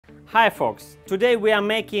Hi folks, today we are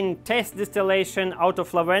making test distillation out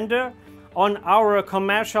of lavender on our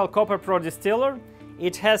commercial Copper Pro distiller.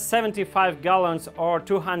 It has 75 gallons or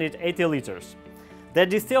 280 liters. The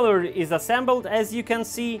distiller is assembled, as you can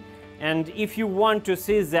see, and if you want to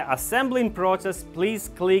see the assembling process, please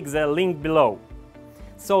click the link below.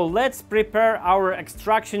 So let's prepare our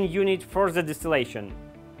extraction unit for the distillation.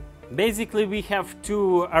 Basically we have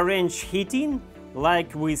to arrange heating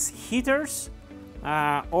like with heaters,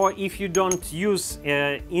 or if you don't use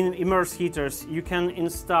immersed heaters, you can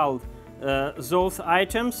install those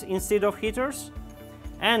items instead of heaters.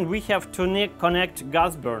 And we have to connect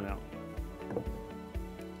gas burner.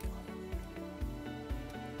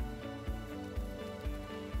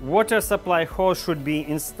 Water supply hose should be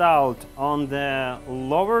installed on the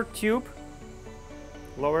lower tube,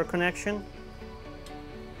 lower connection.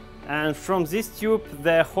 And from this tube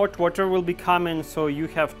the hot water will be coming, so you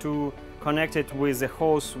have to connect it with the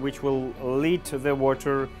hose which will lead the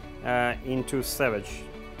water into slavage.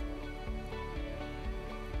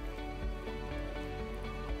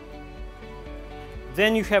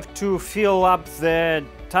 Then you have to fill up the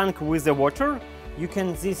tank with the water. You can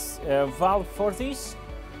use this valve for this,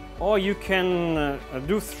 or you can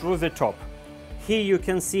do through the top. Here you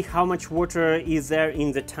can see how much water is there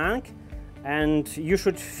in the tank, and you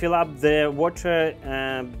should fill up the water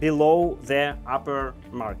below the upper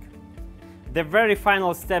mark. The very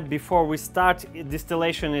final step before we start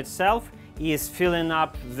distillation itself is filling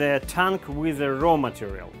up the tank with the raw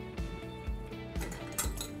material.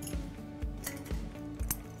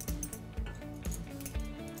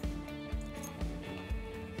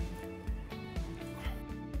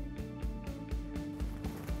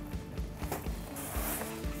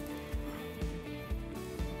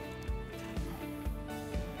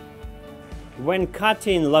 When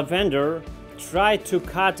cutting lavender, try to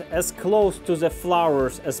cut as close to the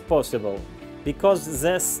flowers as possible, because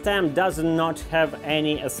the stem does not have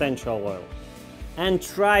any essential oil. And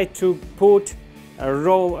try to put a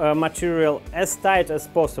raw material as tight as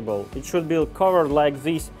possible. It should be covered like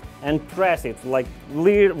this and press it, like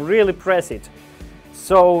really press it.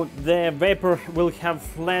 So the vapor will have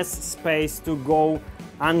less space to go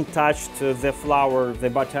untouched, the flower, the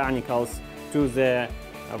botanicals, to the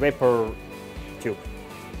vapor tube.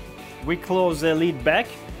 We close the lid back.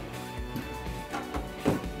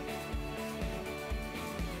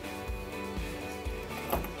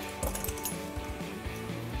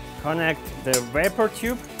 Connect the vapor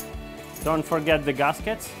tube. Don't forget the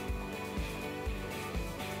gaskets.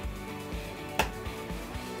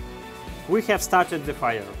 We have started the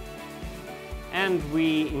fire and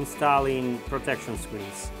we installing protection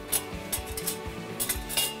screens.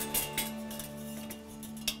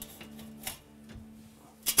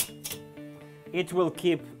 It will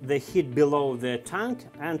keep the heat below the tank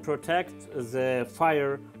and protect the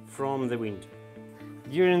fire from the wind.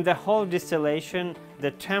 During the whole distillation,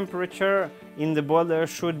 the temperature in the boiler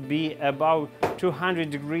should be about 200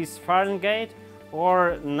 degrees Fahrenheit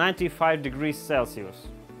or 95 degrees Celsius.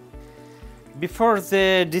 Before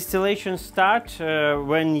the distillation starts,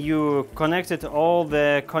 when you connected all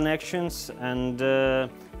the connections and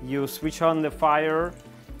you switch on the fire,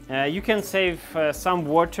 you can save some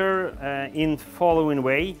water in the following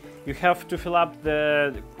way. You have to fill up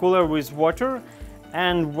the cooler with water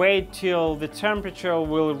and wait till the temperature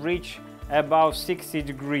will reach about 60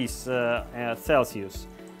 degrees Celsius.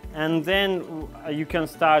 And then you can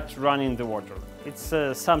start running the water. It's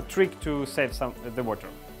some trick to save the water.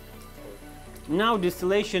 Now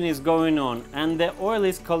distillation is going on and the oil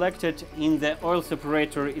is collected in the oil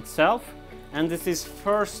separator itself, and this is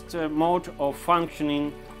first mode of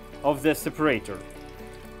functioning of the separator.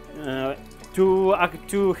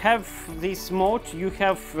 To have this mode, you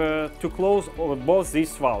have to close both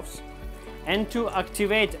these valves, and to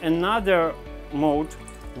activate another mode,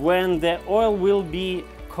 when the oil will be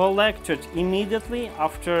collected immediately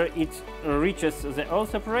after it reaches the oil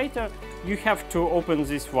separator, you have to open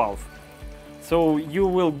this valve. So you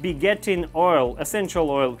will be getting oil,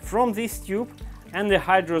 essential oil, from this tube, and the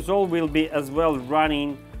hydrosol will be as well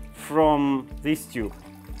running from this tube.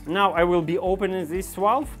 Now I will be opening this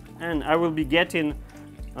valve and I will be getting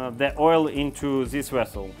the oil into this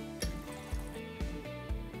vessel.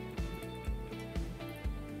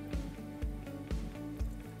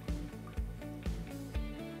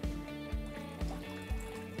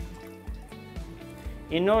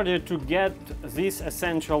 In order to get this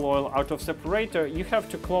essential oil out of separator, you have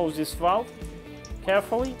to close this valve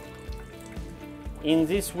carefully. In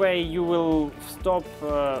this way you will stop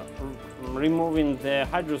removing the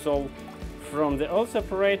hydrosol from the oil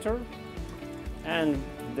separator, and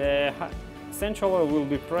the essential oil will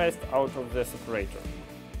be pressed out of the separator.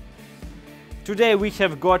 Today we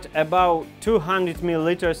have got about 200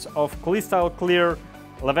 milliliters of crystal clear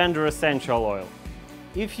lavender essential oil.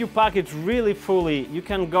 If you pack it really fully, you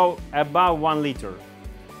can go about 1 liter.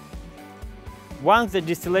 Once the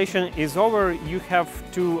distillation is over, you have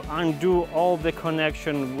to undo all the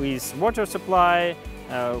connection with water supply,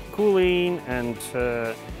 cooling and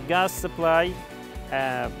gas supply,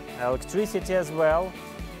 electricity as well.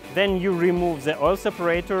 Then you remove the oil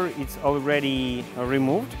separator, it's already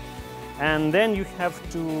removed. And then you have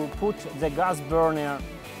to put the gas burner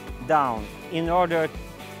down in order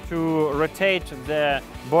to rotate the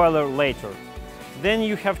boiler later. Then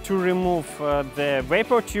you have to remove the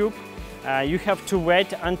vapor tube. You have to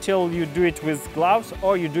wait until you do it with gloves,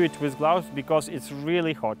 or you do it with gloves because it's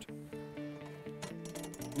really hot.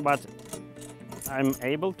 But I'm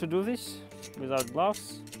able to do this without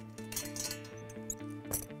gloves.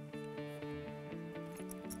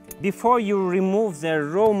 Before you remove the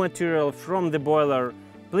raw material from the boiler,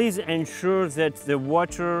 please ensure that the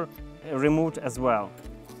water is removed as well.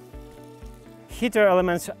 Heater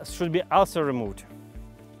elements should be also removed.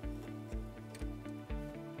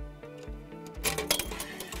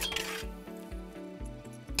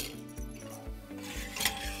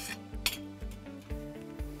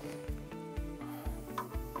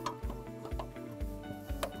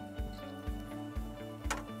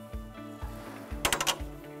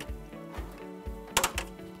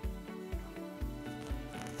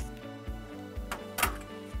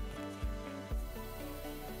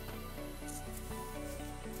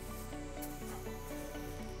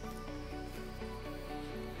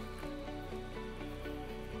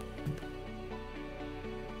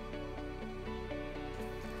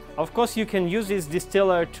 Of course, you can use this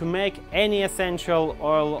distiller to make any essential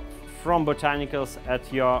oil from botanicals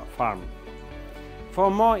at your farm.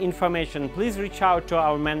 For more information, please reach out to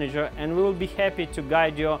our manager and we will be happy to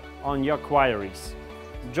guide you on your queries.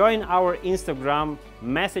 Join our Instagram,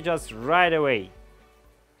 message us right away.